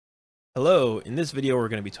Hello, in this video we're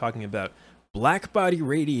going to be talking about blackbody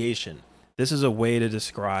radiation. This is a way to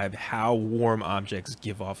describe how warm objects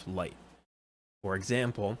give off light. For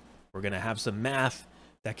example, we're going to have some math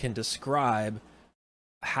that can describe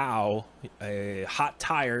how a hot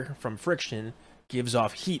tire from friction gives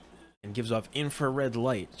off heat and gives off infrared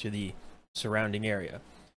light to the surrounding area.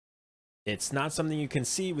 It's not something you can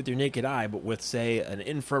see with your naked eye, but with, say, an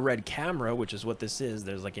infrared camera, which is what this is,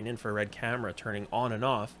 there's like an infrared camera turning on and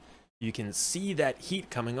off, you can see that heat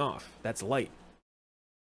coming off. That's light.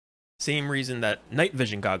 Same reason that night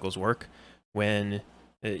vision goggles work. When,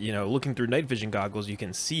 looking through night vision goggles, you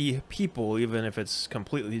can see people even if it's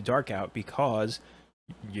completely dark out because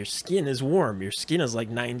your skin is warm. Your skin is like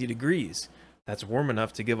 90 degrees. That's warm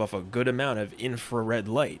enough to give off a good amount of infrared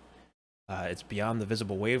light. It's beyond the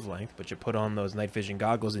visible wavelength, but you put on those night vision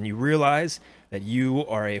goggles and you realize that you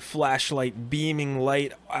are a flashlight beaming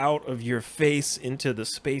light out of your face into the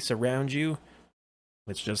space around you.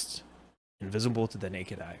 It's just invisible to the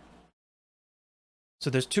naked eye. So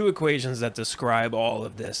there's two equations that describe all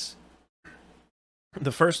of this.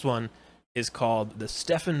 The first one is called the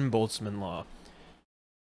Stefan-Boltzmann law.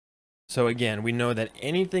 So again, we know that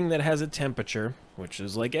anything that has a temperature, which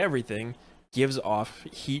is like everything, gives off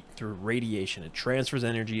heat through radiation. It transfers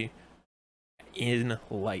energy in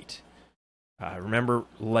light. Remember,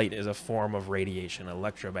 light is a form of radiation,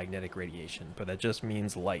 electromagnetic radiation, but that just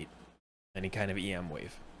means light, any kind of EM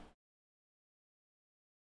wave.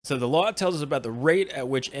 So the law tells us about the rate at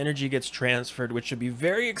which energy gets transferred, which should be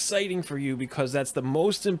very exciting for you because that's the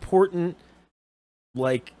most important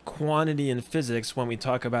quantity in physics when we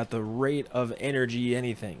talk about the rate of energy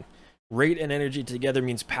anything. Rate and energy together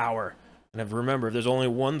means power. And remember, if there's only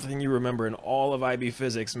one thing you remember in all of IB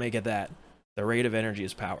physics, make it that. The rate of energy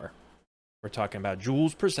is power. We're talking about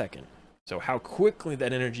joules per second. So how quickly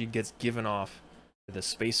that energy gets given off to the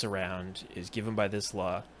space around is given by this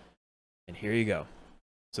law. And here you go.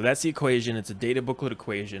 So that's the equation. It's a data booklet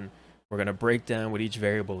equation. We're going to break down what each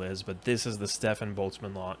variable is, but this is the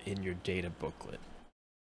Stefan-Boltzmann law in your data booklet.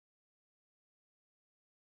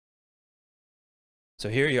 So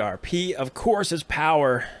here you are. P, of course, is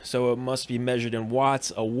power, so it must be measured in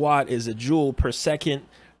watts. A watt is a joule per second.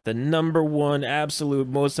 The number one absolute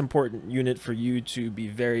most important unit for you to be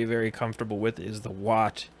very, very comfortable with is the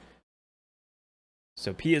watt.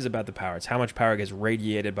 So P is about the power. It's how much power gets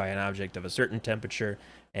radiated by an object of a certain temperature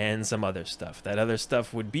and some other stuff. That other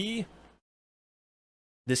stuff would be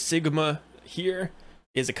the sigma here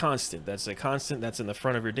is a constant. That's a constant that's in the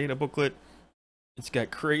front of your data booklet. It's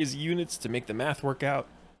got crazy units to make the math work out,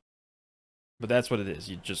 but that's what it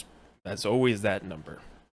is. That's always that number.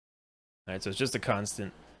 All right, so it's just a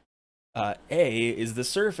constant. A is the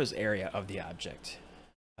surface area of the object.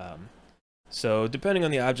 So depending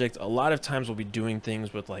on the object, a lot of times we'll be doing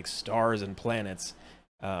things with like stars and planets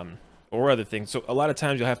or other things. So a lot of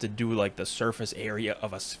times you'll have to do like the surface area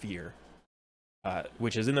of a sphere,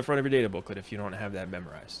 which is in the front of your data booklet if you don't have that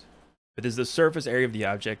memorized. But this is the surface area of the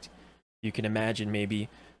object. You can imagine maybe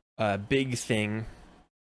a big thing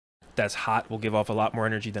that's hot will give off a lot more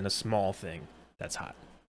energy than a small thing that's hot.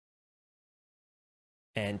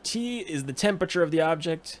 And T is the temperature of the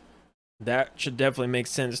object. That should definitely make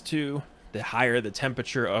sense too. The higher the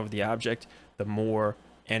temperature of the object, the more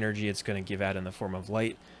energy it's going to give out in the form of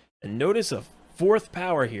light. And notice a fourth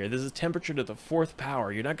power here. This is temperature to the fourth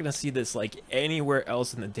power. You're not going to see this like anywhere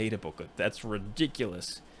else in the data booklet. That's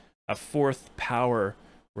ridiculous. A fourth power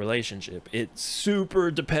relationship. It super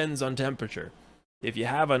depends on temperature. If you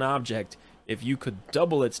have an object, if you could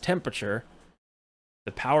double its temperature,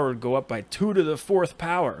 the power would go up by 2 to the 4th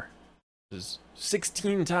power. This is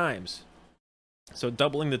 16 times. So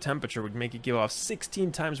doubling the temperature would make it give off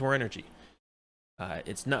 16 times more energy.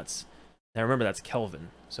 It's nuts. Now remember, that's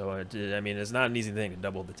Kelvin. So it's not an easy thing to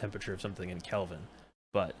double the temperature of something in Kelvin,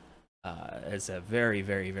 but it's a very,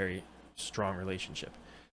 very, very strong relationship.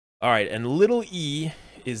 All right, and little e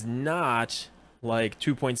is not like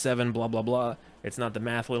 2.7 blah, blah, blah. It's not the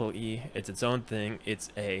math little e. It's its own thing.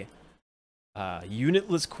 It's a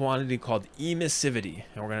unitless quantity called emissivity,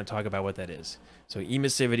 and we're going to talk about what that is. So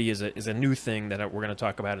emissivity is a new thing that we're going to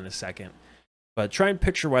talk about in a second. But try and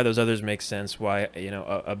picture why those others make sense, why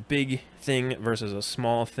a big thing versus a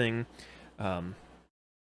small thing.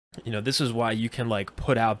 This is why you can like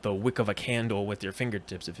put out the wick of a candle with your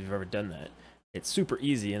fingertips if you've ever done that. It's super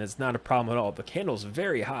easy and it's not a problem at all. The candle's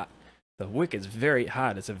very hot. The wick is very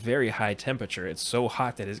hot. It's a very high temperature. It's so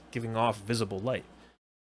hot that it's giving off visible light.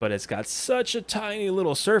 But it's got such a tiny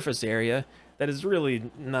little surface area that is really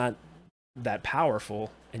not that powerful,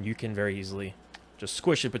 and you can very easily just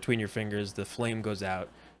squish it between your fingers. The flame goes out.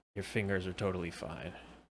 Your fingers are totally fine.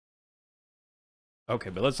 Okay,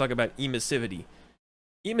 but let's talk about emissivity.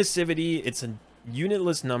 Emissivity, it's a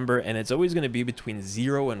unitless number, and it's always going to be between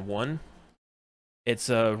 0 and 1. It's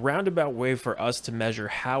a roundabout way for us to measure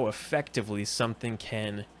how effectively something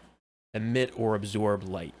can emit or absorb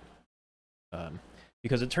light.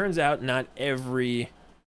 Because it turns out not every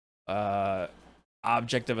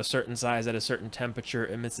object of a certain size at a certain temperature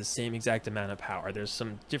emits the same exact amount of power. There's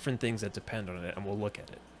some different things that depend on it, and we'll look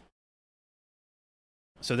at it.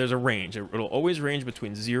 So there's a range. It'll always range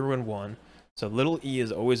between 0 and 1. So little e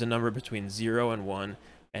is always a number between 0 and 1.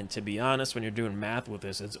 And to be honest, when you're doing math with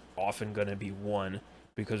this, it's often going to be 1,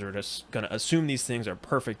 because we're just going to assume these things are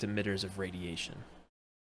perfect emitters of radiation.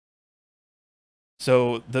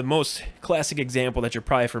 So the most classic example that you're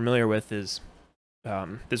probably familiar with is,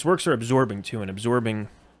 this works for absorbing too, and absorbing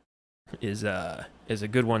is a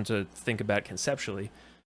good one to think about conceptually,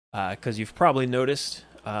 because you've probably noticed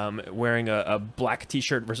wearing a black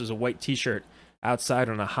t-shirt versus a white t-shirt outside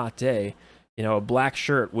on a hot day. You know, a black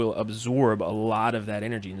shirt will absorb a lot of that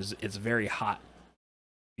energy, and it's very hot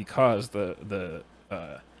because the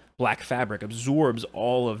black fabric absorbs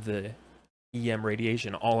all of the EM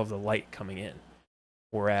radiation, all of the light coming in.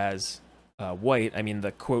 Whereas white, I mean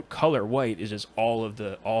the quote color white, is just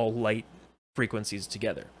all light frequencies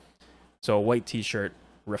together. So a white t-shirt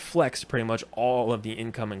reflects pretty much all of the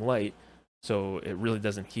incoming light, so it really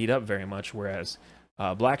doesn't heat up very much, whereas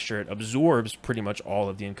black shirt absorbs pretty much all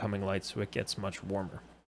of the incoming light, so it gets much warmer.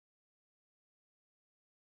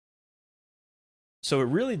 So it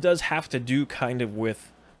really does have to do kind of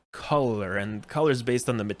with color, and color is based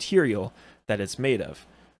on the material that it's made of.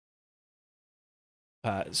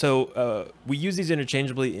 We use these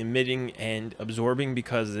interchangeably, emitting and absorbing,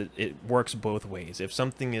 because it works both ways. If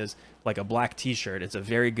something is like a black t-shirt, it's a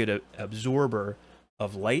very good absorber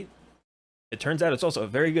of light. It turns out it's also a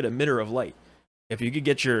very good emitter of light. If you could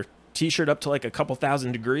get your t-shirt up to like a couple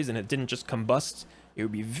thousand degrees and it didn't just combust, it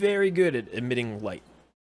would be very good at emitting light.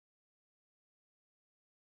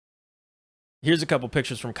 Here's a couple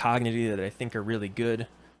pictures from Cognity that I think are really good.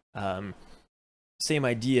 Same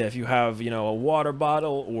idea. If you have, you know, a water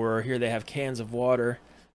bottle, or here they have cans of water.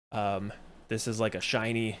 This is like a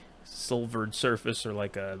shiny silvered surface, or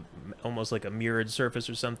like almost like a mirrored surface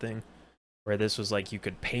or something. Where this was like you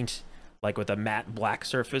could paint like with a matte black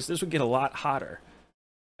surface. This would get a lot hotter.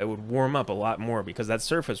 It would warm up a lot more, because that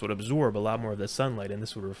surface would absorb a lot more of the sunlight, and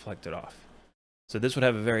this would reflect it off. So this would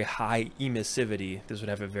have a very high emissivity. This would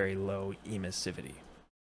have a very low emissivity.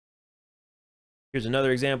 Here's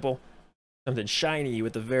another example. Something shiny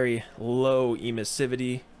with a very low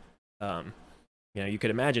emissivity. You know, you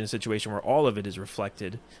could imagine a situation where all of it is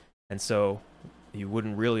reflected, and so you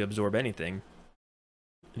wouldn't really absorb anything.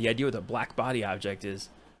 The idea with a black body object is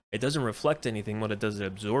it doesn't reflect anything. What it does, it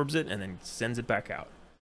absorbs it and then sends it back out.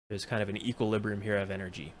 There's kind of an equilibrium here of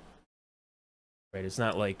energy. Right? It's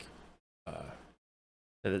not like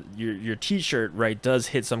your t-shirt, right, does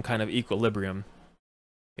hit some kind of equilibrium.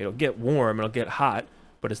 It'll get warm, it'll get hot,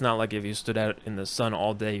 but it's not like if you stood out in the sun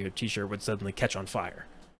all day, your t-shirt would suddenly catch on fire.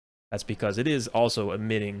 That's because it is also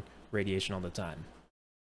emitting radiation all the time.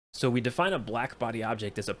 So we define a black body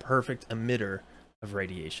object as a perfect emitter of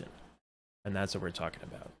radiation. And that's what we're talking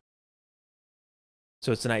about.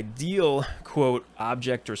 So it's an ideal, quote,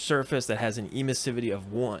 object or surface that has an emissivity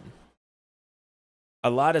of 1. A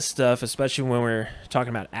lot of stuff, especially when we're talking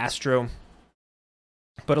about astro,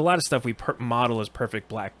 but a lot of stuff we model as perfect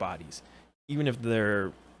black bodies, even if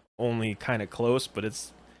they're only kind of close, but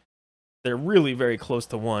they're really very close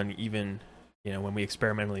to 1, even, you know, when we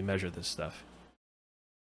experimentally measure this stuff.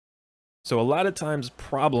 So a lot of times,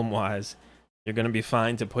 problem-wise, you're going to be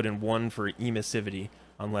fine to put in 1 for emissivity,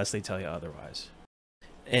 unless they tell you otherwise.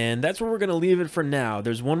 And that's where we're going to leave it for now.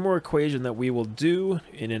 There's one more equation that we will do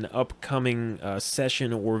in an upcoming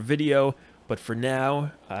session or video, but for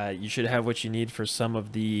now, you should have what you need for some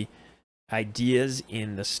of the ideas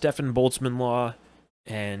in the Stefan-Boltzmann law,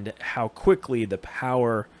 and how quickly the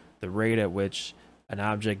power, the rate at which an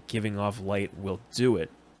object giving off light will do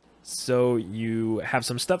it. So you have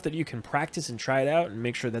some stuff that you can practice and try it out and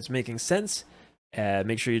make sure that's making sense.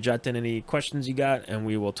 Make sure you jot down any questions you got, and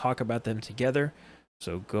we will talk about them together.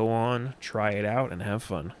 So go on, try it out, and have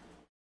fun.